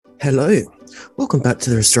Hello, welcome back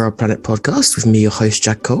to the Restore Our Planet podcast with me, your host,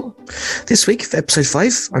 Jack Cole. This week, for episode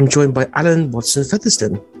 5, I'm joined by Alan Watson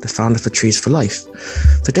Featherstone, the founder for Trees for Life.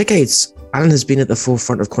 For decades, Alan has been at the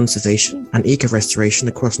forefront of conservation and eco-restoration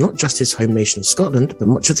across not just his home nation of Scotland, but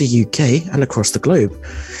much of the UK and across the globe.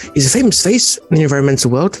 He's a famous face in the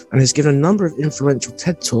environmental world and has given a number of influential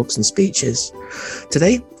TED Talks and speeches.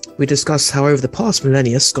 Today, we discuss how over the past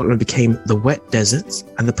millennia, Scotland became the wet desert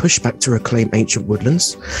and the pushback to reclaim ancient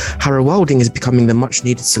woodlands, how rewilding is becoming the much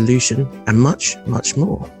needed solution, and much, much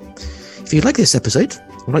more. If you like this episode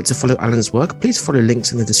and would like to follow Alan's work, please follow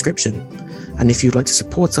links in the description. And if you'd like to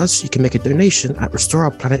support us, you can make a donation at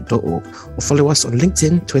restoreourplanet.org or follow us on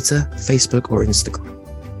LinkedIn, Twitter, Facebook, or Instagram.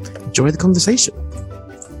 Enjoy the conversation.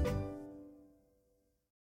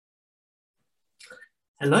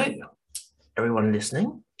 Hello, everyone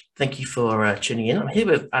listening. Thank you for tuning in. I'm here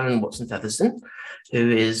with Alan Watson Featherstone,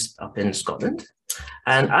 who is up in Scotland.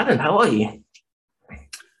 And Alan, how are you?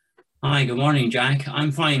 Hi, good morning, Jack.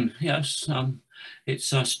 I'm fine. Yes, it's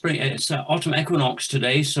spring. It's autumn equinox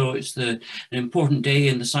today, so it's an important day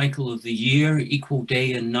in the cycle of the year, equal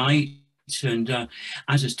day and night. And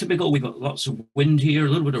as is typical, we've got lots of wind here, a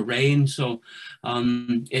little bit of rain, so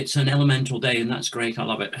it's an elemental day, and that's great. I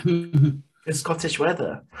love it. Good Scottish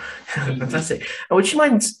weather. Fantastic. And would you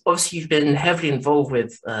mind, obviously you've been heavily involved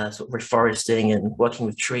with sort of reforesting and working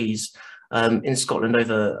with trees in Scotland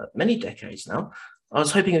over many decades now. I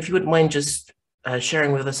was hoping if you wouldn't mind just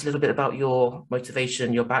sharing with us a little bit about your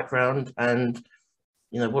motivation, your background, and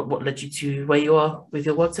what led you to where you are with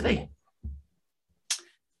your work today.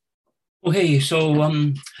 Okay, so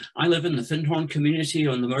I live in the Findhorn community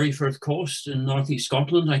on the Murrayfirth coast in northeast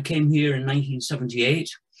Scotland. I came here in 1978.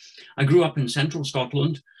 I grew up in central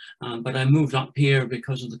Scotland, but I moved up here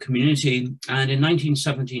because of the community. And in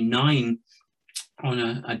 1979, on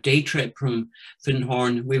a day trip from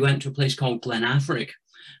Findhorn, we went to a place called Glenafric,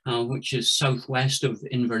 which is southwest of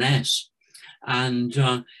Inverness.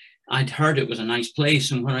 And I'd heard it was a nice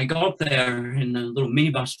place. And when I got there in a little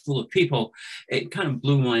minibus full of people, it kind of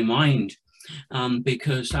blew my mind.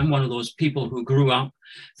 Because I'm one of those people who grew up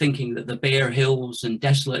thinking that the bare hills and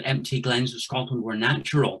desolate empty glens of Scotland were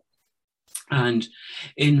natural. And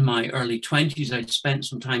in my early 20s, I'd spent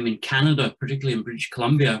some time in Canada, particularly in British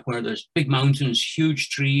Columbia, where there's big mountains, huge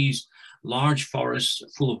trees, large forests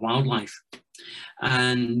full of wildlife.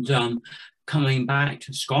 And coming back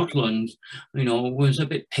to Scotland, was a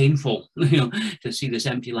bit painful, to see this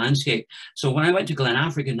empty landscape. So when I went to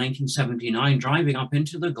Glenafric in 1979, driving up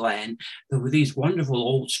into the glen, there were these wonderful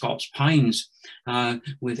old Scots pines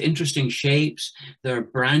with interesting shapes, their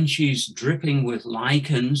branches dripping with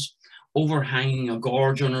lichens, overhanging a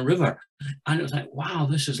gorge on a river. And it was like, wow,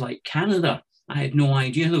 this is like Canada. I had no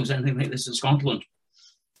idea there was anything like this in Scotland.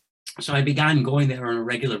 So I began going there on a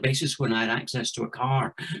regular basis when I had access to a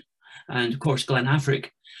car. And of course, Glenafric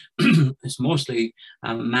is mostly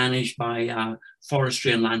managed by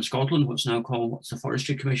Forestry and Land Scotland, what's now called, what the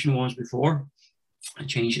Forestry Commission was before. I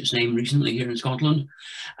changed its name recently here in Scotland.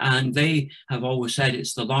 And they have always said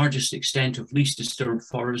it's the largest extent of least disturbed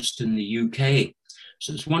forest in the UK.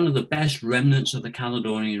 So it's one of the best remnants of the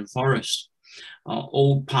Caledonian forest.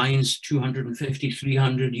 Old pines, 250,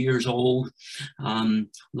 300 years old,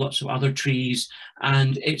 lots of other trees,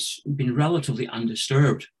 and it's been relatively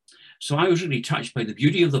undisturbed. So I was really touched by the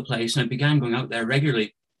beauty of the place, and I began going out there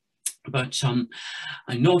regularly. But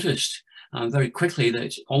I noticed very quickly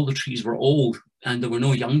that all the trees were old and there were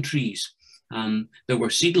no young trees. There were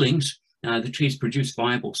seedlings. The trees produced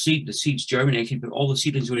viable seed, the seeds germinated, but all the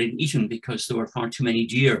seedlings were eaten because there were far too many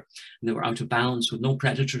deer and they were out of balance with no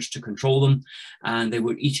predators to control them, and they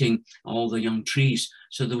were eating all the young trees.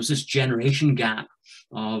 So there was this generation gap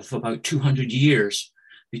of about 200 years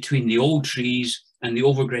between the old trees and the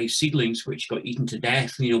overgrazed seedlings, which got eaten to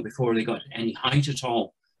death, before they got any height at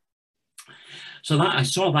all. So that I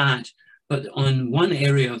saw that. But on one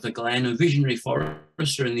area of the glen, a visionary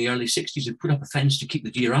forester in the early 60s had put up a fence to keep the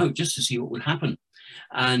deer out just to see what would happen.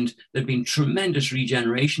 And there'd been tremendous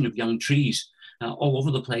regeneration of young trees all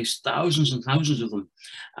over the place, thousands and thousands of them.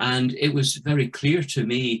 And it was very clear to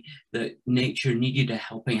me that nature needed a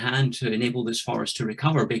helping hand to enable this forest to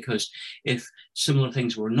recover, because if similar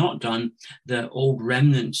things were not done, the old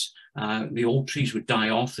remnants, the old trees would die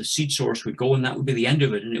off, the seed source would go, and that would be the end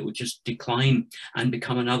of it, and it would just decline and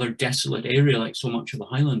become another desolate area like so much of the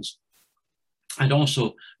Highlands. I'd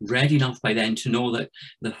also read enough by then to know that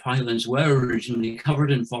the highlands were originally covered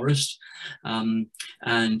in forest, and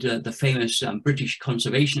the famous British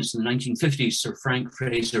conservationist in the 1950s, Sir Frank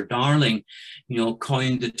Fraser Darling,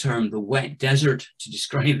 coined the term the wet desert to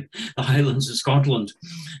describe the highlands of Scotland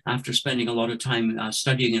after spending a lot of time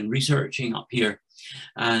studying and researching up here.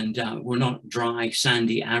 And we're not dry,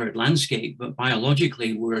 sandy, arid landscape, but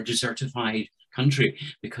biologically we're a desertified country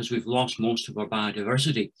because we've lost most of our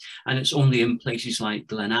biodiversity, and it's only in places like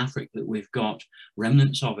Glenafric that we've got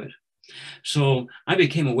remnants of it. So I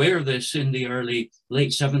became aware of this in the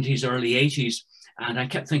late 70s, early 80s, and I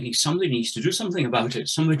kept thinking somebody needs to do something about it.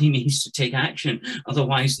 Somebody needs to take action,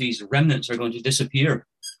 otherwise these remnants are going to disappear.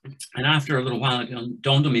 And after a little while, it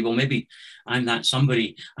dawned on me, well, maybe I'm that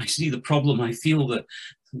somebody. I see the problem. I feel that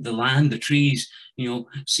the land, the trees,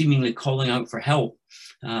 seemingly calling out for help.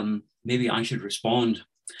 Maybe I should respond.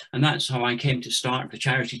 And that's how I came to start the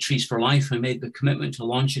charity Trees for Life. I made the commitment to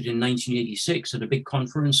launch it in 1986 at a big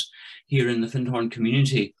conference here in the Findhorn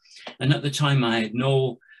community. And at the time, I had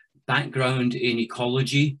no background in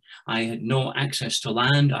ecology. I had no access to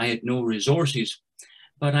land. I had no resources.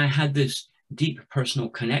 But I had this deep personal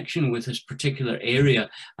connection with this particular area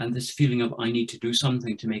and this feeling of I need to do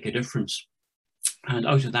something to make a difference. And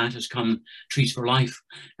out of that has come Trees for Life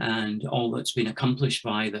and all that's been accomplished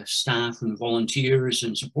by the staff and volunteers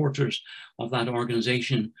and supporters of that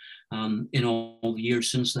organization in all the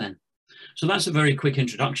years since then. So that's a very quick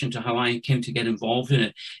introduction to how I came to get involved in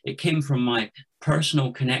it. It came from my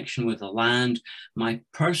personal connection with the land, my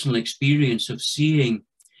personal experience of seeing,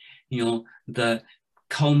 the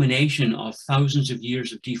culmination of thousands of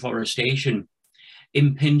years of deforestation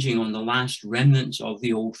impinging on the last remnants of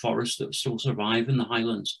the old forest that still survive in the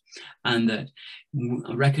highlands, and that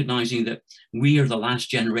recognizing that we are the last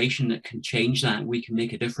generation that can change that. We can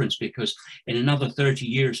make a difference, because in another 30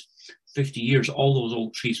 years, 50 years, all those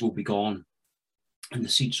old trees will be gone and the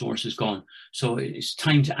seed source is gone. So it's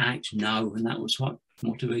time to act now, and that was what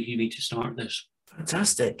motivated me to start this.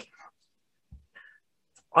 Fantastic.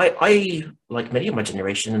 I like many of my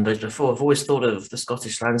generation and those before, I've always thought of the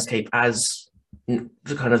Scottish landscape as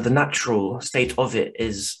the kind of the natural state of it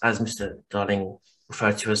is, as Mr. Darling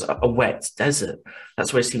referred to, as a wet desert.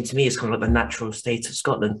 That's what it seemed to me as kind of like the natural state of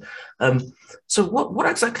Scotland. So what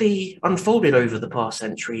exactly unfolded over the past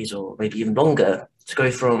centuries, or maybe even longer, to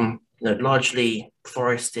go from largely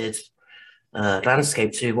forested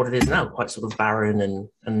landscape to what it is now, quite sort of barren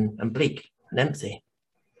and bleak and empty?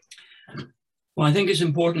 Well, I think it's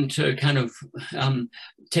important to kind of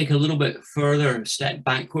take a little bit further step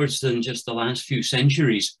backwards than just the last few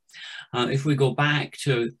centuries. If we go back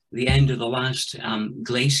to the end of the last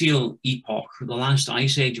glacial epoch, the last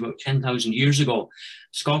ice age about 10,000 years ago,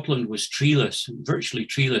 Scotland was treeless, virtually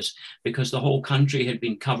treeless, because the whole country had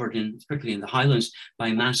been covered, particularly in the Highlands,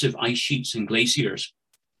 by massive ice sheets and glaciers.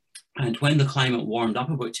 And when the climate warmed up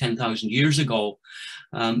about 10,000 years ago,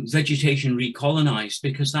 vegetation recolonized,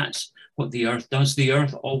 because that's what the earth does. The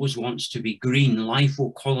earth always wants to be green. Life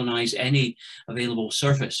will colonize any available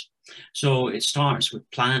surface. So it starts with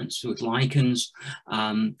plants, with lichens,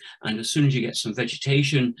 and as soon as you get some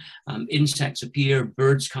vegetation, insects appear,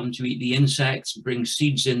 birds come to eat the insects, bring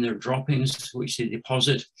seeds in their droppings, which they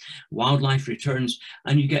deposit, wildlife returns,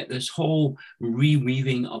 and you get this whole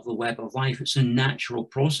reweaving of the web of life. It's a natural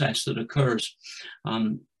process that occurs.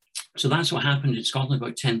 So that's what happened in Scotland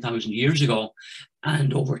about 10,000 years ago.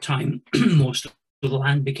 And over time, most of the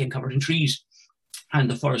land became covered in trees. And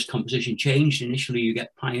the forest composition changed. Initially, you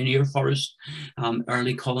get pioneer forests,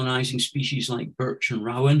 early colonizing species like birch and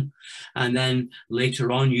rowan. And then later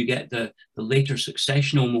on, you get the later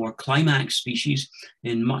successional, more climax species.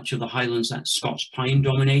 In much of the Highlands, that's Scots pine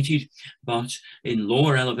dominated. But in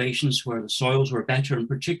lower elevations where the soils were better, and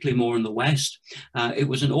particularly more in the west, it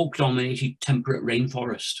was an oak dominated temperate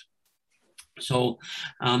rainforest. So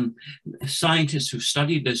scientists who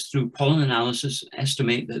studied this through pollen analysis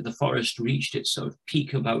estimate that the forest reached its sort of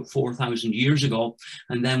peak about 4,000 years ago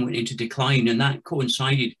and then went into decline. And that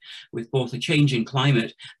coincided with both a change in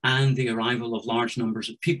climate and the arrival of large numbers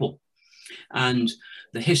of people. And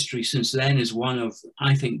the history since then is one of,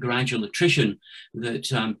 I think, gradual attrition,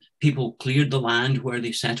 that people cleared the land where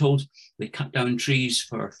they settled. They cut down trees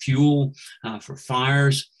for fuel, for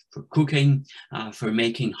fires, for cooking, for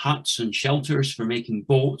making huts and shelters, for making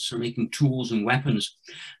boats, for making tools and weapons.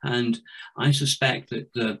 And I suspect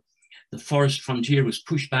that the forest frontier was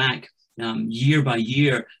pushed back year by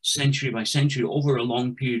year, century by century, over a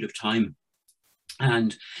long period of time.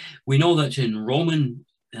 And we know that in Roman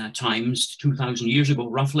times, 2,000 years ago,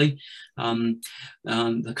 roughly,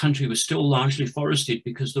 the country was still largely forested,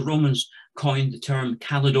 because the Romans coined the term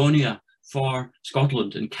Caledonia for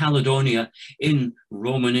Scotland. And Caledonia in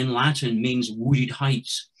Roman, in Latin, means wooded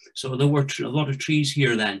heights. So there were a lot of trees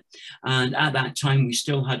here then. And at that time, we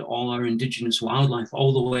still had all our indigenous wildlife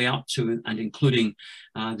all the way up to and including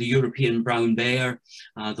the European brown bear,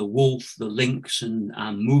 the wolf, the lynx, and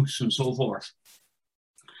moose, and so forth.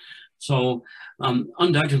 So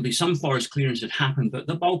undoubtedly some forest clearance had happened, but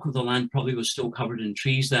the bulk of the land probably was still covered in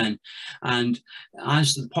trees then. And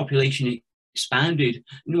as the population expanded,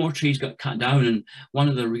 more trees got cut down. And one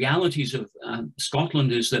of the realities of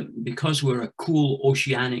Scotland is that because we're a cool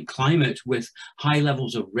oceanic climate with high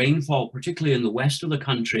levels of rainfall, particularly in the west of the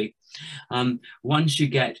country, once you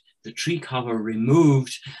get the tree cover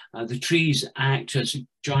removed, the trees act as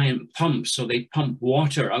giant pumps. So they pump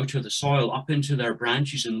water out of the soil up into their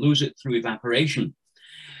branches and lose it through evaporation.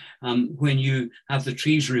 When you have the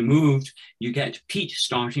trees removed, you get peat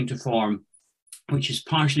starting to form, which is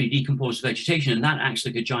partially decomposed vegetation, and that acts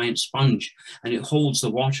like a giant sponge, and it holds the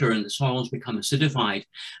water and the soils become acidified.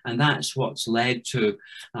 And that's what's led to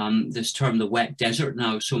this term, the wet desert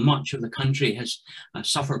now. So much of the country has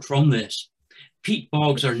suffered from this. Peat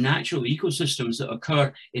bogs are natural ecosystems that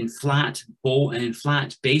occur in flat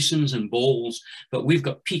basins and bowls, but we've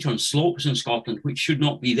got peat on slopes in Scotland, which should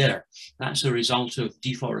not be there. That's a result of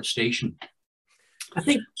deforestation. I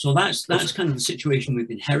think so. That's kind of the situation we've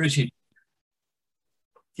inherited.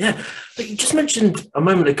 Yeah, but you just mentioned a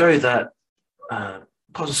moment ago that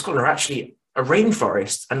parts of Scotland are actually a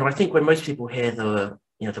rainforest, and I think when most people hear the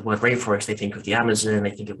word rainforest, they think of the Amazon,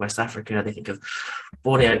 they think of West Africa, they think of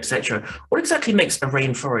Borneo, etc. What exactly makes a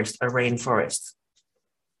rainforest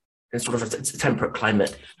in sort of a temperate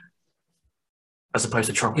climate as opposed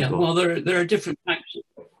to tropical? Yeah, well, there are different types.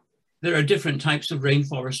 There are different types of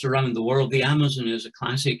rainforest around the world. The Amazon is a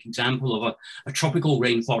classic example of a tropical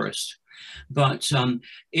rainforest. But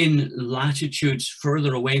in latitudes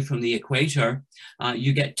further away from the equator,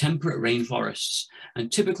 you get temperate rainforests.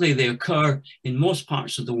 And typically they occur in most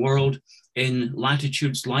parts of the world in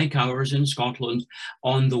latitudes like ours in Scotland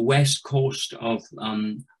on the west coast of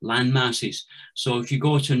land masses. So if you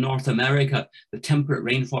go to North America, the temperate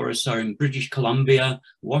rainforests are in British Columbia,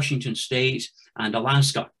 Washington State, and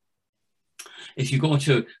Alaska. If you go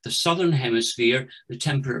to the southern hemisphere, the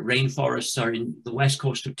temperate rainforests are in the west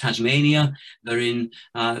coast of Tasmania, they're in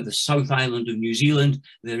the South Island of New Zealand,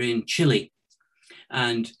 they're in Chile.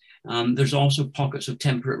 And there's also pockets of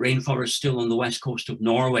temperate rainforests still on the west coast of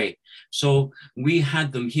Norway. So we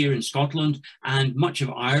had them here in Scotland, and much of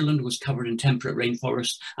Ireland was covered in temperate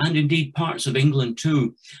rainforests, and indeed parts of England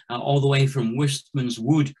too, all the way from Wistman's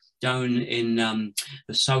Wood down in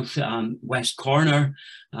the south west corner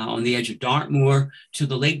on the edge of Dartmoor to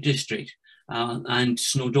the Lake District and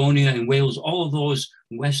Snowdonia in Wales. All of those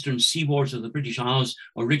western seaboards of the British Isles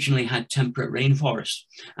originally had temperate rainforests.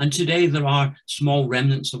 And today there are small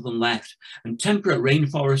remnants of them left. And temperate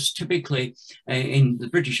rainforests typically in the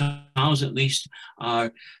British Isles at least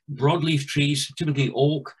are broadleaf trees, typically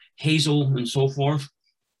oak, hazel and so forth.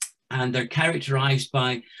 And they're characterized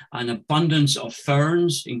by an abundance of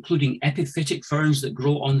ferns, including epiphytic ferns that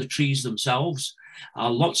grow on the trees themselves,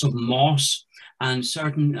 lots of moss, and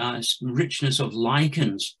certain richness of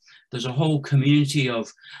lichens. There's a whole community of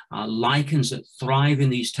lichens that thrive in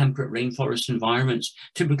these temperate rainforest environments,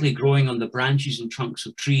 typically growing on the branches and trunks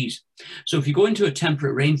of trees. So if you go into a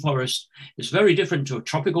temperate rainforest, it's very different to a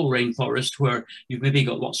tropical rainforest where you've maybe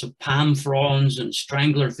got lots of palm fronds and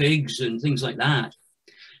strangler figs and things like that.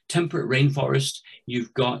 Temperate rainforest,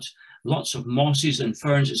 you've got lots of mosses and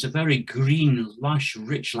ferns. It's a very green, lush,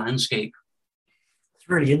 rich landscape. It's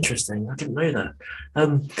really interesting. I didn't know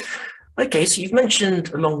that. Okay, so you've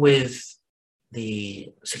mentioned, along with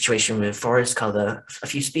the situation with forest cover, a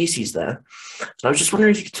few species there. So I was just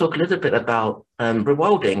wondering if you could talk a little bit about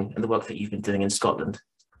rewilding and the work that you've been doing in Scotland.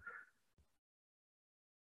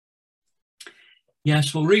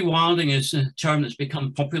 Yes, well, rewilding is a term that's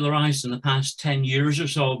become popularized in the past 10 years or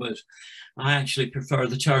so, but I actually prefer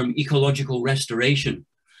the term ecological restoration,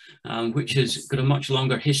 which has got a much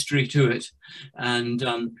longer history to it. And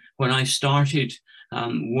when I started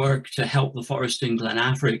work to help the forest in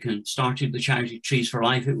Glenafric and started the charity Trees for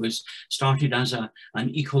Life, it was started as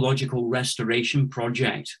an ecological restoration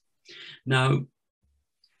project. Now,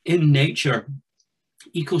 in nature,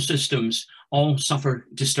 ecosystems all suffer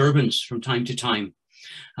disturbance from time to time.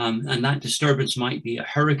 And that disturbance might be a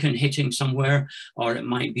hurricane hitting somewhere, or it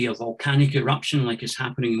might be a volcanic eruption like is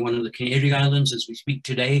happening in one of the Canary Islands as we speak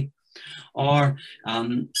today, or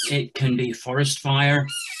it can be forest fire.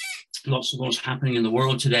 Lots of those happening in the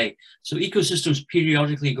world today. So ecosystems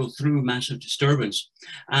periodically go through massive disturbance,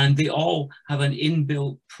 and they all have an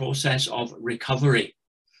inbuilt process of recovery.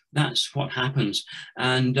 That's what happens.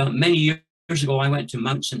 And many years ago, I went to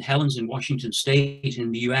Mount St. Helens in Washington State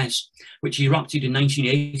in the US, which erupted in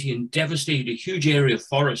 1980 and devastated a huge area of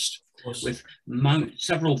forest with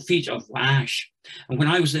several feet of ash. And when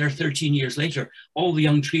I was there 13 years later, all the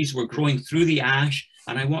young trees were growing through the ash,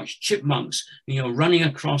 and I watched chipmunks, running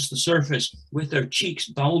across the surface with their cheeks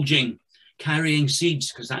bulging, carrying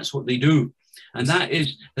seeds, because that's what they do. And that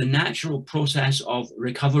is the natural process of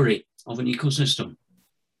recovery of an ecosystem.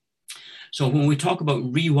 So when we talk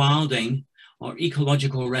about rewilding or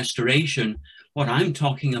ecological restoration, what I'm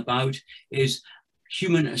talking about is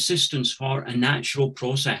human assistance for a natural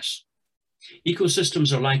process.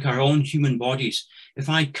 Ecosystems are like our own human bodies. If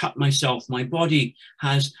I cut myself, my body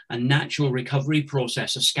has a natural recovery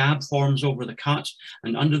process. A scab forms over the cut,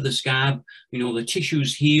 and under the scab, the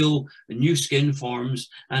tissues heal, the new skin forms,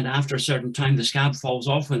 and after a certain time, the scab falls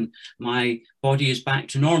off and my body is back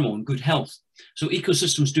to normal and good health. So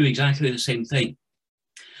ecosystems do exactly the same thing.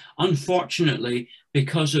 Unfortunately,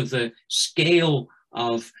 because of the scale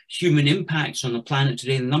of human impacts on the planet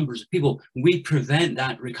today, the numbers of people, we prevent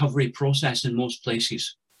that recovery process in most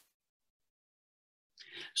places.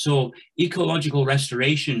 So ecological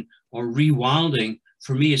restoration or rewilding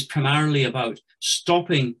for me is primarily about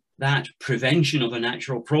stopping that prevention of a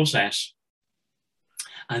natural process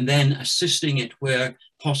and then assisting it where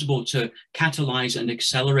possible to catalyze and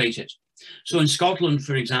accelerate it. So in Scotland,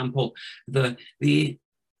 for example, the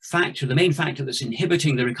main factor that's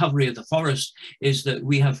inhibiting the recovery of the forest is that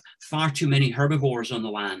we have far too many herbivores on the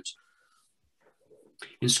land.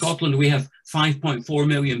 In Scotland, we have 5.4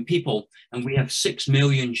 million people and we have 6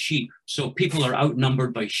 million sheep. So people are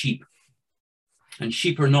outnumbered by sheep. And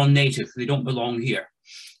sheep are non-native, they don't belong here.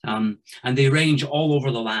 And they range all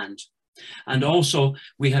over the land. And also,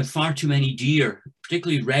 we have far too many deer,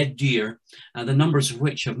 particularly red deer, the numbers of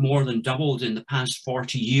which have more than doubled in the past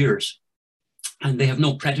 40 years. And they have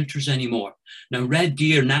no predators anymore. Now, red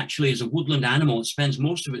deer naturally is a woodland animal. It spends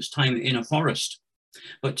most of its time in a forest.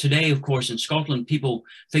 But today, of course, in Scotland, people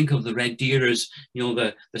think of the red deer as,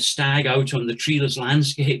 the stag out on the treeless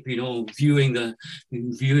landscape, viewing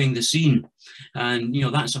the scene.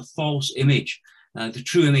 And, that's a false image. The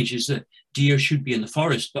true image is that deer should be in the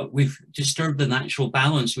forest, but we've disturbed the natural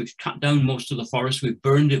balance. We've cut down most of the forest. We've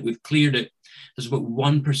burned it. We've cleared it. There's about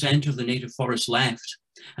 1% of the native forest left.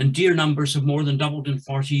 And deer numbers have more than doubled in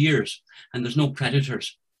 40 years, and there's no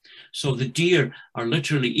predators. So the deer are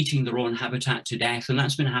literally eating their own habitat to death, and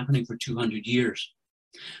that's been happening for 200 years.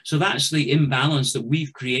 So that's the imbalance that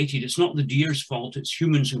we've created. It's not the deer's fault, it's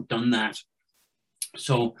humans who've done that.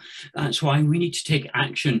 So that's why we need to take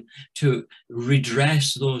action to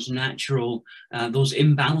redress those natural, those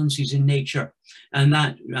imbalances in nature. And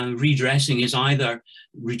that redressing is either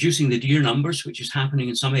reducing the deer numbers, which is happening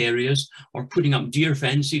in some areas, or putting up deer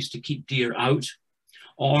fences to keep deer out,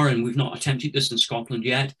 or, and we've not attempted this in Scotland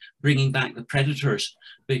yet, bringing back the predators,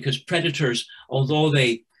 because predators, although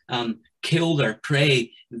they kill their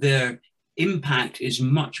prey, their impact is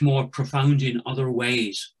much more profound in other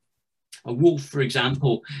ways. A wolf, for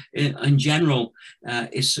example, in general,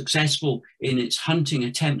 is successful in its hunting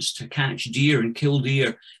attempts to catch deer and kill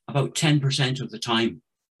deer about 10% of the time.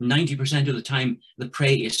 90% of the time, the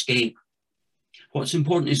prey escape. What's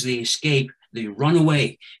important is they escape, they run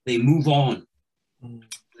away, they move on.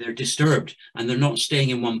 They're disturbed and they're not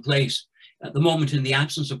staying in one place. At the moment, in the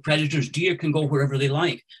absence of predators, deer can go wherever they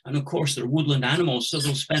like. And of course, they're woodland animals, so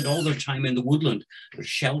they'll spend all their time in the woodland. There's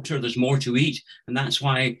shelter, there's more to eat. And that's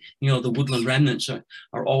why, the woodland remnants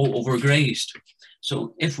are all overgrazed.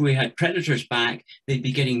 So if we had predators back, they'd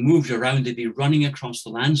be getting moved around, they'd be running across the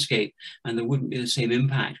landscape, and there wouldn't be the same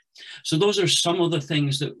impact. So those are some of the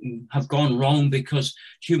things that have gone wrong because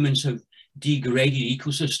humans have degraded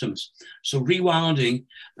ecosystems. So rewilding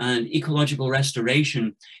and ecological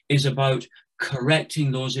restoration is about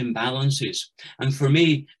correcting those imbalances. And for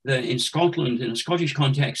me, in Scotland, in a Scottish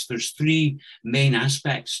context, there's three main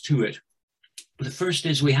aspects to it. The first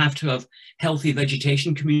is we have to have healthy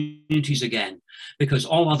vegetation communities again, because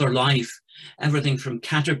all other life, everything from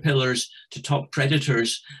caterpillars to top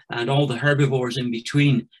predators and all the herbivores in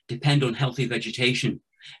between, depend on healthy vegetation.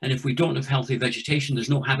 And if we don't have healthy vegetation, there's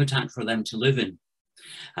no habitat for them to live in.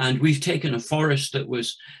 And we've taken a forest that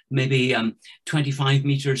was maybe 25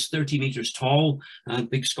 meters, 30 meters tall,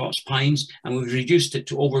 big Scots pines, and we've reduced it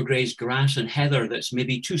to overgrazed grass and heather that's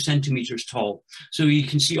maybe 2 centimeters tall. So you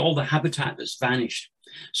can see all the habitat that's vanished.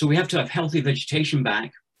 So we have to have healthy vegetation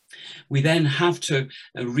back. We then have to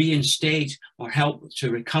reinstate or help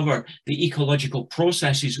to recover the ecological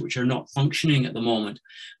processes which are not functioning at the moment.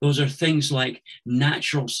 Those are things like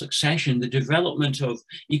natural succession, the development of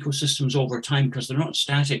ecosystems over time, because they're not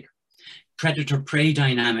static, predator-prey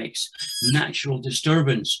dynamics, natural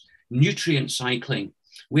disturbance, nutrient cycling.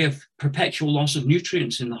 We have perpetual loss of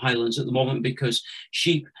nutrients in the highlands at the moment because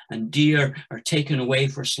sheep and deer are taken away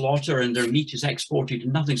for slaughter and their meat is exported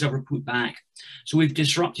and nothing's ever put back. So we've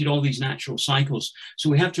disrupted all these natural cycles. So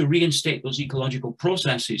we have to reinstate those ecological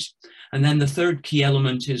processes. And then the third key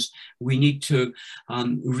element is we need to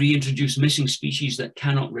reintroduce missing species that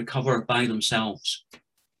cannot recover by themselves.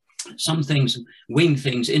 Some things, winged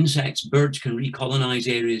things, insects, birds can recolonize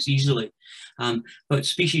areas easily. But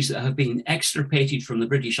species that have been extirpated from the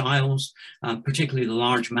British Isles, particularly the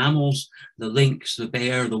large mammals, the lynx, the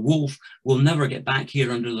bear, the wolf, will never get back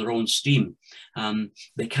here under their own steam.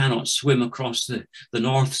 They cannot swim across the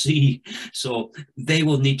North Sea, so they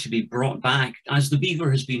will need to be brought back, as the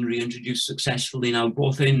beaver has been reintroduced successfully now,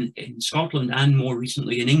 both in Scotland and more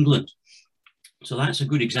recently in England. So that's a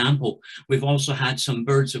good example. We've also had some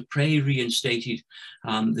birds of prey reinstated.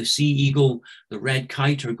 The sea eagle, the red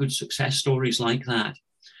kite are good success stories like that.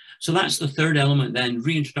 So that's the third element then,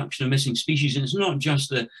 reintroduction of missing species. And it's not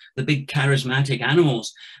just the big charismatic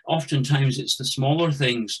animals. Oftentimes it's the smaller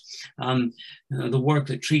things. The work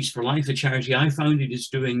that Trees for Life, the charity I founded, is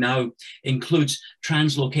doing now includes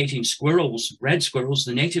translocating squirrels, red squirrels,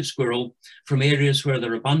 the native squirrel, from areas where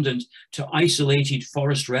they're abundant to isolated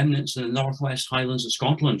forest remnants in the Northwest Highlands of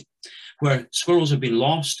Scotland, where squirrels have been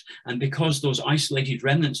lost. And because those isolated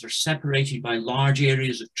remnants are separated by large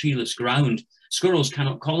areas of treeless ground, squirrels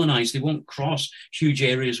cannot colonize. They won't cross huge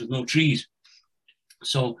areas with no trees.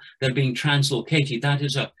 So they're being translocated. That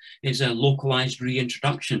is a localized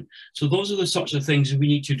reintroduction. So those are the sorts of things we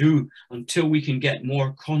need to do until we can get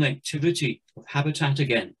more connectivity of habitat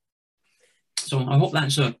again. So I hope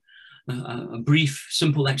that's a brief,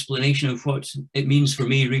 simple explanation of what it means for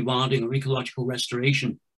me, rewilding or ecological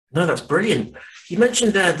restoration. No, that's brilliant. You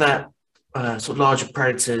mentioned there that sort of larger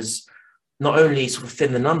predators not only sort of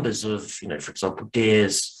thin the numbers of, you know, for example, deer,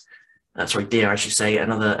 I should say,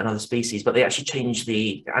 and other species, but they actually change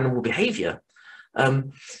the animal behavior.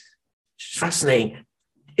 It's fascinating.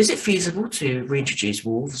 Is it feasible to reintroduce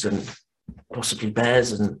wolves and possibly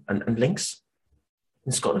bears and lynx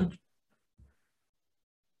in Scotland?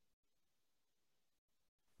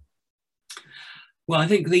 Well, I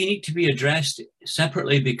think they need to be addressed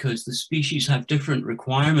separately because the species have different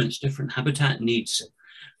requirements, different habitat needs.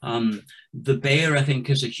 The bear, I think,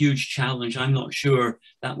 is a huge challenge. I'm not sure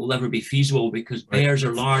that will ever be feasible because bears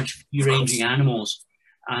are large, free-ranging animals.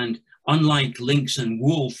 And unlike lynx and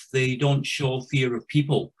wolf, they don't show fear of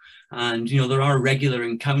people. And, you know, there are regular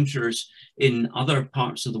encounters in other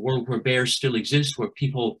parts of the world where bears still exist, where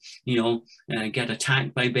people, you know, get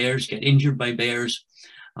attacked by bears, get injured by bears.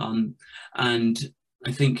 And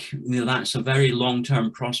I think, you know, that's a very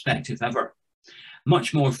long-term prospect, if ever.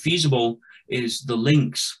 Much more feasible is the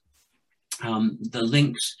lynx. The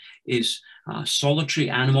lynx is a solitary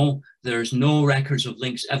animal. There's no records of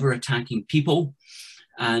lynx ever attacking people.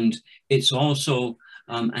 And it's also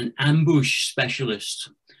an ambush specialist.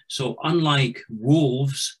 So unlike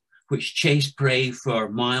wolves, which chase prey for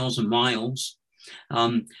miles and miles,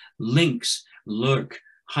 lynx lurk,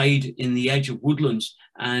 hide in the edge of woodlands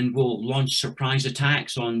and will launch surprise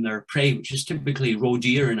attacks on their prey, which is typically roe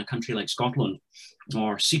deer in a country like Scotland,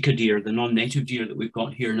 or sika deer, the non-native deer that we've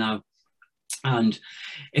got here now. And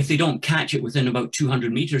if they don't catch it within about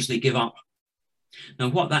 200 meters, they give up. Now,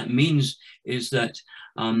 what that means is that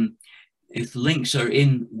if lynx are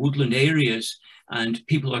in woodland areas and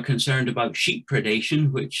people are concerned about sheep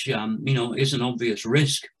predation, which you know, is an obvious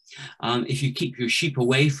risk, if you keep your sheep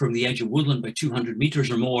away from the edge of woodland by 200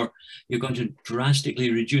 meters or more, you're going to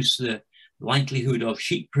drastically reduce the likelihood of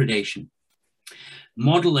sheep predation.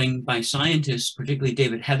 Modelling by scientists, particularly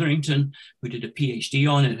David Hetherington, who did a PhD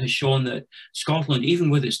on it, has shown that Scotland, even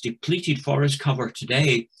with its depleted forest cover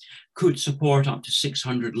today, could support up to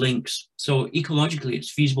 600 lynx. So ecologically,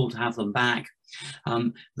 it's feasible to have them back.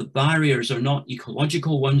 The barriers are not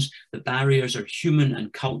ecological ones. The barriers are human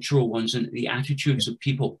and cultural ones and the attitudes of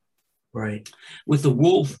people. Right. With the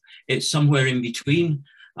wolf, it's somewhere in between.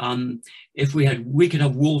 If we could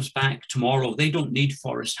have wolves back tomorrow. They don't need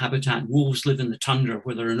forest habitat. Wolves live in the tundra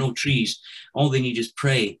where there are no trees. All they need is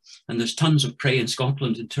prey. And there's tons of prey in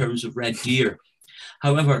Scotland in terms of red deer.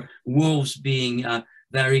 However, wolves being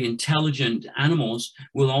very intelligent animals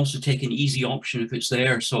will also take an easy option if it's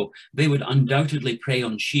there. So they would undoubtedly prey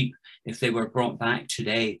on sheep if they were brought back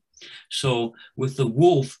today. So with the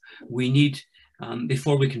wolf, we need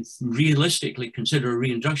before we can realistically consider a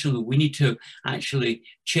reintroduction, we need to actually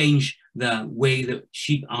change the way that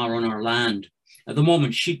sheep are on our land. At the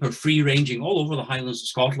moment, sheep are free-ranging all over the Highlands of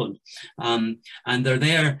Scotland, and they're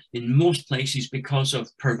there in most places because of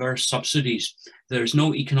perverse subsidies. There's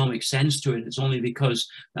no economic sense to it. It's only because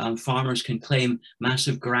farmers can claim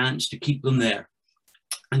massive grants to keep them there.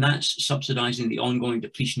 And that's subsidizing the ongoing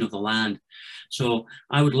depletion of the land. So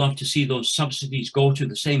I would love to see those subsidies go to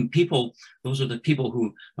the same people. Those are the people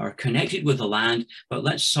who are connected with the land, but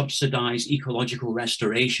let's subsidize ecological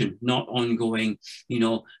restoration, not ongoing,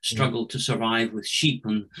 struggle to survive with sheep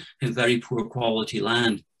and very poor quality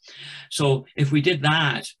land. So if we did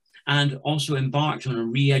that and also embarked on a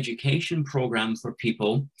re-education program for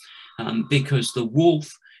people, because the wolf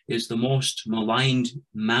is the most maligned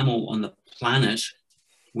mammal on the planet.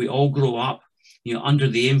 We all grow up, under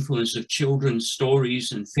the influence of children's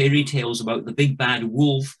stories and fairy tales about the big bad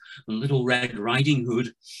wolf and Little Red Riding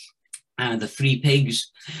Hood and the Three Pigs.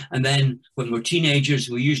 And then when we're teenagers,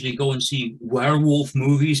 we usually go and see werewolf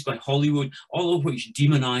movies by Hollywood, all of which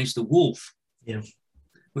demonize the wolf,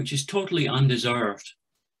 which is totally undeserved,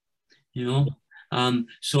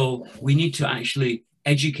 So we need to actually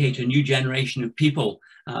educate a new generation of people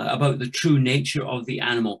about the true nature of the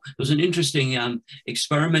animal. There was an interesting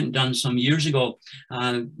experiment done some years ago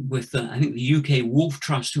with, I think, the UK Wolf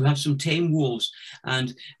Trust, who have some tame wolves.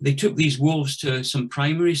 And they took these wolves to some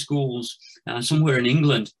primary schools somewhere in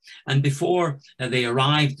England. And before they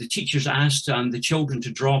arrived, the teachers asked the children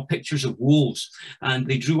to draw pictures of wolves. And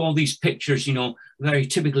they drew all these pictures, very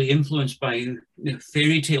typically influenced by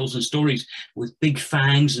fairy tales and stories with big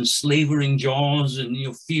fangs and slavering jaws and,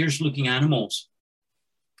 fierce looking animals.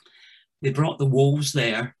 They brought the wolves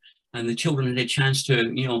there and the children had a chance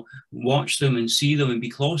to, watch them and see them and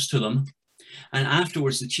be close to them. And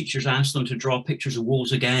afterwards, the teachers asked them to draw pictures of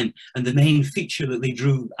wolves again. And the main feature that they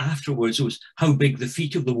drew afterwards was how big the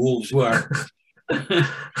feet of the wolves were.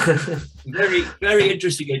 Very, very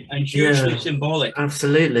interesting and hugely symbolic.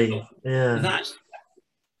 Absolutely. So yeah.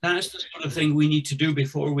 That's the sort of thing we need to do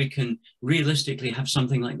before we can realistically have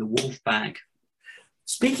something like the wolf back.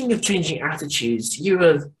 Speaking of changing attitudes,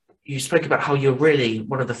 you spoke about how you're really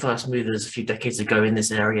one of the first movers a few decades ago in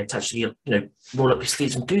this area to actually, roll up your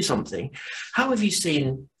sleeves and do something. How have you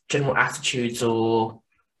seen general attitudes or,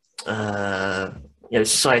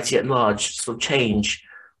 society at large sort of change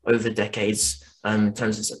over decades in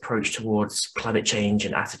terms of its approach towards climate change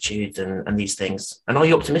and attitudes and these things? And are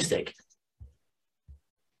you optimistic?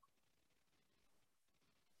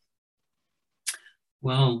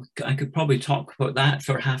 Well, I could probably talk about that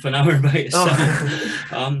for half an hour by itself.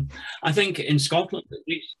 Oh. I think in Scotland, at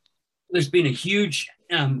least, there's been a huge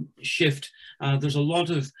shift. There's a lot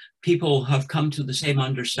of people have come to the same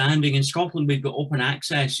understanding. In Scotland, we've got open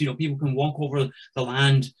access. People can walk over the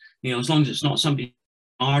land, as long as it's not somebody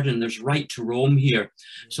and there's right to roam here.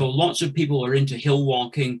 So lots of people are into hill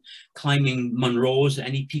walking, climbing Munros.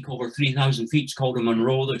 Any peak over 3,000 feet is called a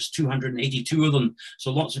Munro. There's 282 of them.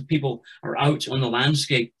 So lots of people are out on the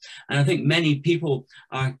landscape. And I think many people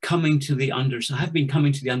are have been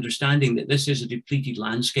coming to the understanding that this is a depleted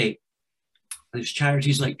landscape. There's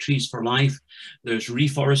charities like Trees for Life, there's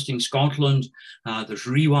Reforesting Scotland, there's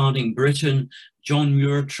Rewilding Britain, John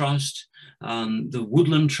Muir Trust, the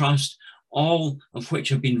Woodland Trust, all of which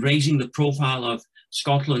have been raising the profile of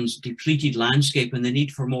Scotland's depleted landscape and the need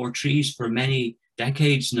for more trees for many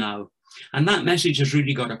decades now. And that message has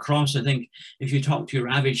really got across. I think if you talk to your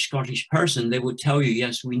average Scottish person, they would tell you,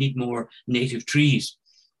 yes, we need more native trees.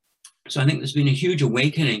 So I think there's been a huge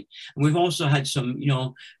awakening. And we've also had some,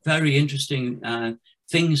 very interesting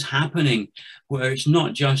things happening where it's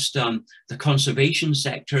not just the conservation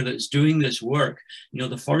sector that's doing this work.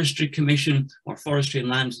 The Forestry Commission, or Forestry and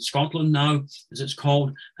Lands in Scotland now, as it's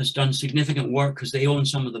called, has done significant work because they own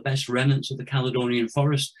some of the best remnants of the Caledonian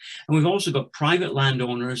forest. And we've also got private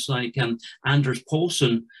landowners like Anders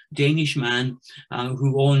Poulsen, Danish man,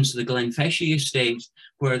 who owns the Glenfeshie estate,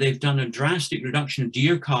 where they've done a drastic reduction of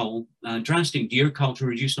deer cull, to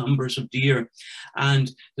reduce numbers of deer.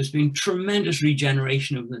 And there's been tremendous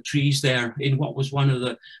regeneration of the trees there in what was one of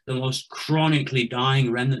the most chronically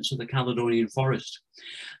dying remnants of the Caledonian forest.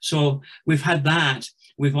 So we've had that.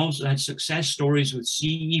 We've also had success stories with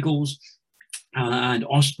sea eagles and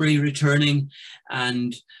osprey returning,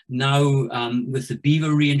 and now with the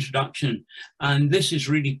beaver reintroduction. And this is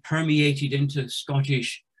really permeated into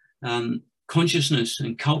Scottish consciousness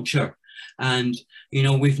and culture. And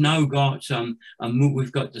we've now got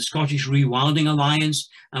we've got the Scottish Rewilding Alliance,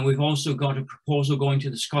 and we've also got a proposal going to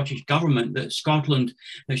the Scottish government that Scotland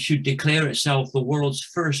should declare itself the world's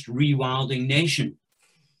first rewilding nation.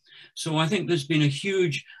 So I think there's been a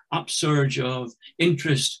huge upsurge of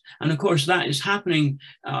interest. And of course, that is happening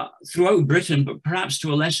throughout Britain, but perhaps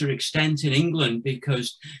to a lesser extent in England,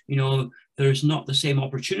 because, you know, there's not the same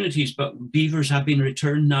opportunities, but beavers have been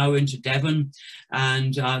returned now into Devon,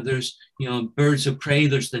 and there's, you know, birds of prey,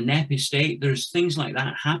 there's the Knepp estate, there's things like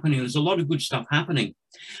that happening. There's a lot of good stuff happening.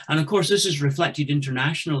 And of course, this is reflected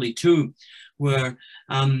internationally too, where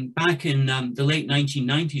back in the late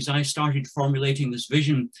 1990s, I started formulating this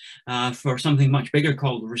vision for something much bigger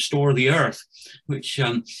called Restore the Earth, which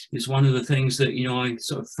is one of the things that, you know, I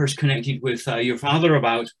sort of first connected with your father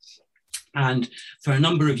about. And for a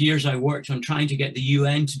number of years, I worked on trying to get the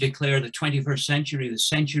UN to declare the 21st century the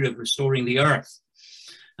century of restoring the Earth.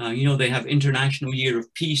 You know, they have International Year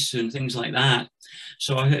of Peace and things like that.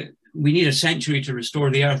 So we need a century to restore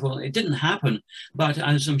the Earth. Well, it didn't happen, but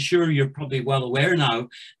as I'm sure you're probably well aware now,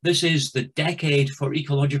 this is the decade for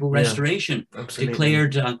ecological restoration,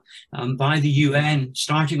 declared by the UN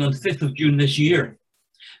starting on the 5th of June this year.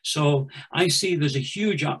 So I see there's a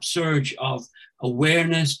huge upsurge of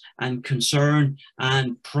awareness and concern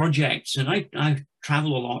and projects. And I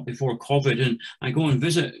travel a lot before COVID, and I go and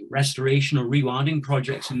visit restoration or rewilding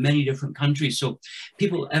projects in many different countries. So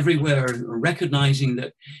people everywhere are recognizing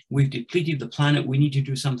that we've depleted the planet, we need to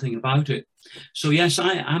do something about it. So yes,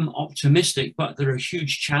 I am optimistic, but there are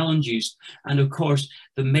huge challenges. And of course,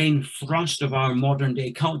 the main thrust of our modern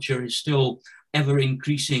day culture is still ever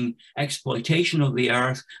increasing exploitation of the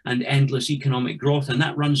earth and endless economic growth. And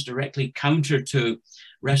that runs directly counter to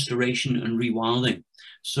restoration and rewilding.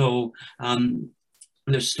 So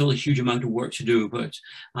there's still a huge amount of work to do, but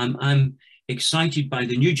I'm excited by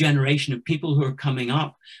the new generation of people who are coming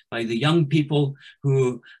up, by the young people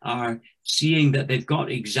who are seeing that they've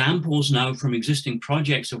got examples now from existing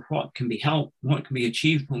projects of what can be helped, what can be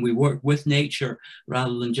achieved when we work with nature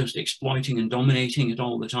rather than just exploiting and dominating it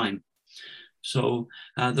all the time. So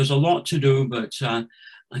there's a lot to do, but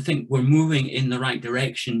I think we're moving in the right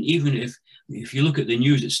direction, even if you look at the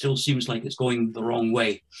news, it still seems like it's going the wrong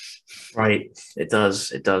way. Right, it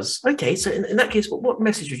does. Okay, so in that case, what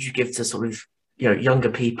message would you give to sort of, you know,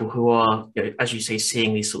 younger people who are, you know, as you say,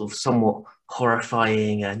 seeing these sort of somewhat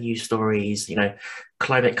horrifying news stories, you know,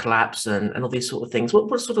 climate collapse and all these sort of things?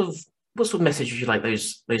 What sort of message would you like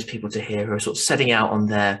those people to hear who are sort of setting out on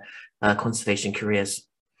their conservation careers?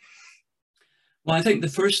 Well, I think the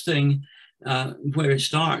first thing where it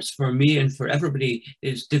starts for me and for everybody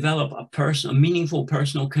is develop a meaningful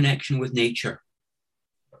personal connection with nature,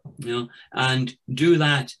 you know, and do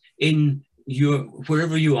that in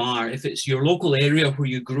wherever you are. If it's your local area where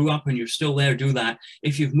you grew up and you're still there, do that.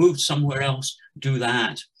 If you've moved somewhere else, do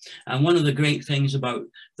that. And one of the great things about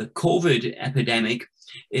the COVID epidemic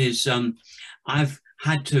is I've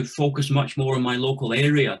had to focus much more on my local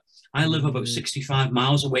area. I live about 65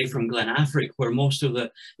 miles away from Glen Affric, where most of the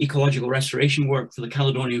ecological restoration work for the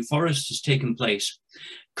Caledonian Forest has taken place.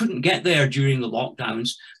 Couldn't get there during the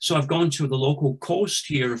lockdowns, so I've gone to the local coast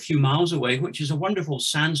here a few miles away, which is a wonderful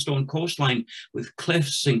sandstone coastline with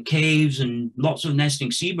cliffs and caves and lots of nesting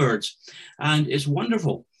seabirds, and it's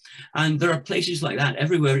wonderful. And there are places like that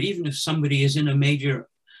everywhere, even if somebody is in a major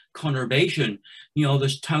conurbation. You know,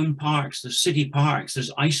 there's town parks, there's city parks,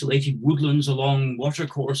 there's isolated woodlands along water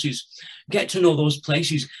courses. Get to know those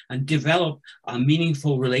places and develop a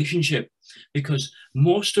meaningful relationship, because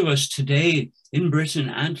most of us today in Britain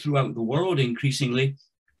and throughout the world increasingly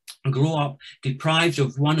grow up deprived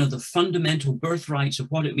of one of the fundamental birthrights of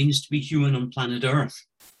what it means to be human on planet Earth.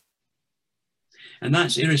 And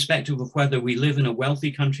that's irrespective of whether we live in a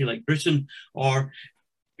wealthy country like Britain or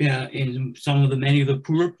in many of the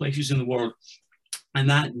poorer places in the world. And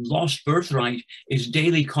that lost birthright is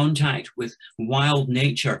daily contact with wild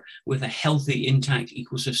nature, with a healthy, intact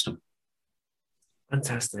ecosystem.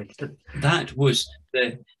 Fantastic. That was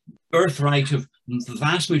the birthright of the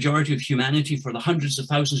vast majority of humanity for the hundreds of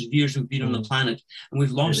thousands of years we've been on the planet, and we've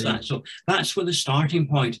lost that. So that's where the starting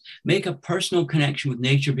point. Make a personal connection with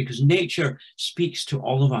nature, because nature speaks to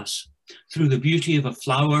all of us through the beauty of a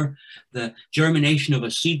flower, the germination of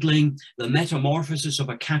a seedling, the metamorphosis of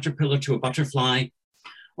a caterpillar to a butterfly,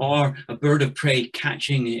 or a bird of prey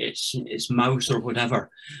catching its mouse or whatever.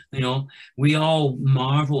 You know, we all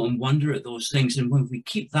marvel and wonder at those things. And when we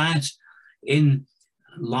keep that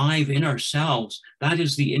live in ourselves, that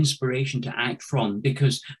is the inspiration to act from,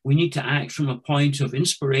 because we need to act from a point of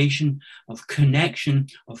inspiration, of connection,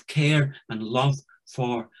 of care and love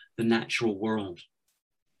for the natural world.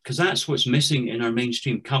 Because that's what's missing in our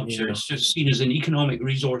mainstream culture. It's just seen as an economic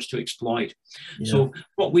resource to exploit. So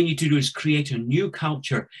what we need to do is create a new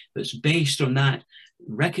culture that's based on that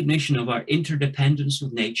recognition of our interdependence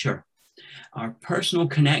with nature. our personal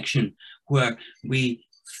connection, where we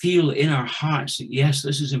feel in our hearts that, yes,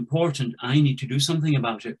 this is important, I need to do something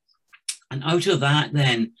about it. And out of that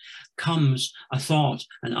then comes a thought,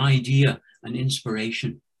 an idea, an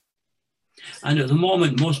inspiration. And at the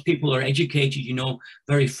moment, most people are educated,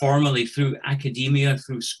 very formally through academia,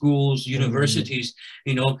 through schools, universities,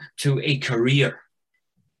 to a career.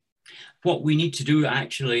 What we need to do,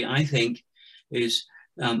 actually, I think, is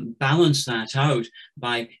balance that out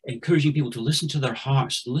by encouraging people to listen to their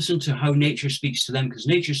hearts, to listen to how nature speaks to them, because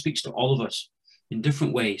nature speaks to all of us in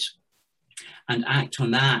different ways, and act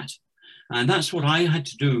on that. And that's what I had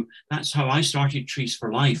to do. That's how I started Trees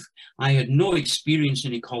for Life. I had no experience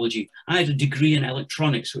in ecology. I had a degree in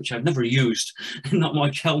electronics, which I've never used. Not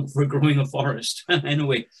much help for growing a forest.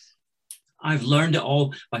 Anyway, I've learned it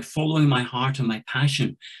all by following my heart and my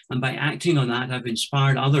passion. And by acting on that, I've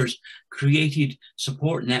inspired others, created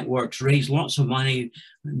support networks, raised lots of money,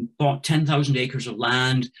 bought 10,000 acres of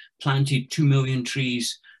land, planted 2 million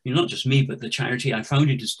trees. Not just me, but the charity I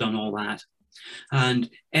founded has done all that. And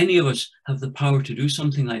any of us have the power to do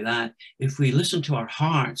something like that if we listen to our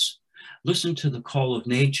hearts, listen to the call of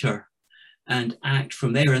nature, and act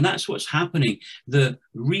from there. And that's what's happening. The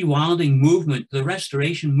rewilding movement, the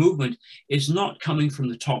restoration movement, is not coming from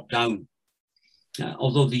the top down.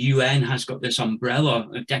 Although the UN has got this umbrella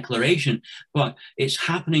declaration, but it's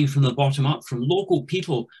happening from the bottom up, from local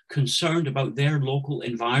people concerned about their local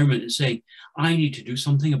environment and saying, I need to do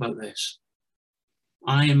something about this.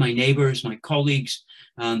 I and my neighbors, my colleagues,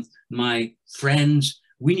 my friends,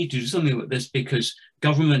 we need to do something about this because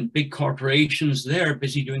government, big corporations, they're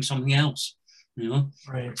busy doing something else,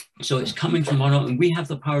 Right. So it's coming from on up, and we have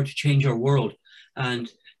the power to change our world and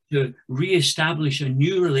to reestablish a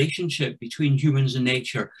new relationship between humans and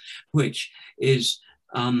nature, which is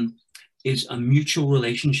a mutual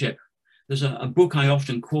relationship. There's a book I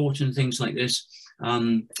often quote and things like this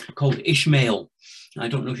called Ishmael. I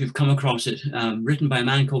don't know if you've come across it, written by a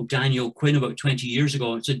man called Daniel Quinn about 20 years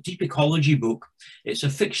ago. It's a deep ecology book. It's a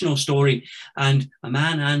fictional story, and a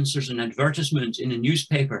man answers an advertisement in a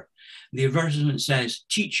newspaper. The advertisement says,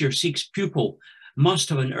 teacher seeks pupil, must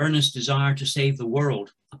have an earnest desire to save the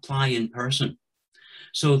world, apply in person.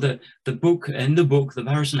 So in the book, the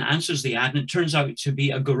person answers the ad, and it turns out to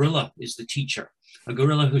be a gorilla is the teacher, a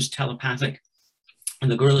gorilla who's telepathic. And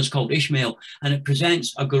the gorilla is called Ishmael, and it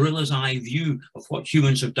presents a gorilla's eye view of what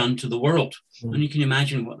humans have done to the world. And you can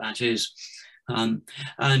imagine what that is.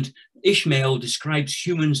 And Ishmael describes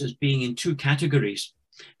humans as being in two categories.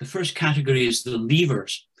 The first category is the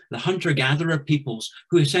leavers, the hunter-gatherer peoples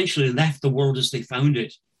who essentially left the world as they found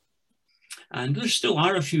it. And there still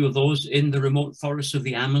are a few of those in the remote forests of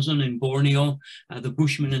the Amazon in Borneo, the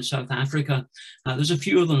Bushmen in South Africa. There's a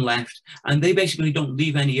few of them left, and they basically don't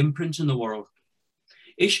leave any imprint in the world.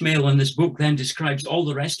 Ishmael in this book then describes all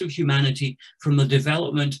the rest of humanity from the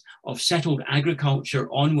development of settled agriculture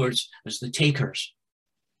onwards as the takers.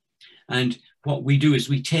 And what we do is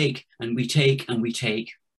we take and we take and we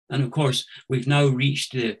take. And of course, we've now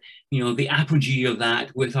reached the apogee of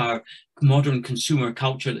that with our modern consumer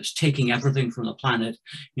culture that's taking everything from the planet.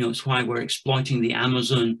 It's why we're exploiting the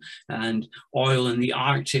Amazon and oil in the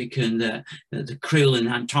Arctic and the krill in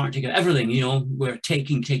Antarctica, everything, we're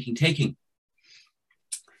taking.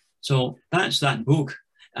 So that's that book.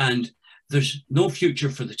 And there's no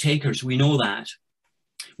future for the takers. We know that.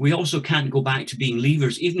 We also can't go back to being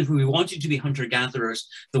leavers. Even if we wanted to be hunter-gatherers,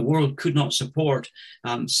 the world could not support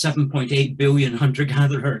 7.8 billion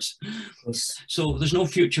hunter-gatherers. Yes. So there's no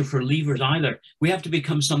future for leavers either. We have to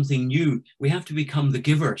become something new. We have to become the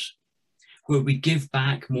givers, where we give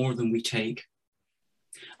back more than we take.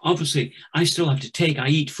 Obviously, I still have to take. I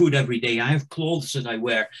eat food every day. I have clothes that I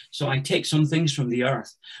wear. So I take some things from the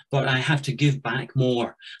earth, but I have to give back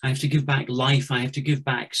more. I have to give back life. I have to give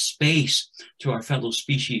back space to our fellow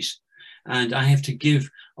species. And I have to give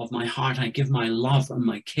of my heart. I give my love and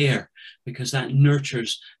my care, because that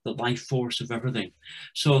nurtures the life force of everything.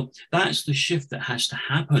 So that's the shift that has to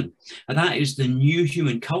happen. And that is the new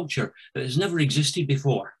human culture that has never existed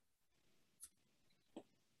before.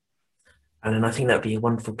 And I think that'd be a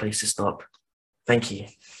wonderful place to stop. Thank you.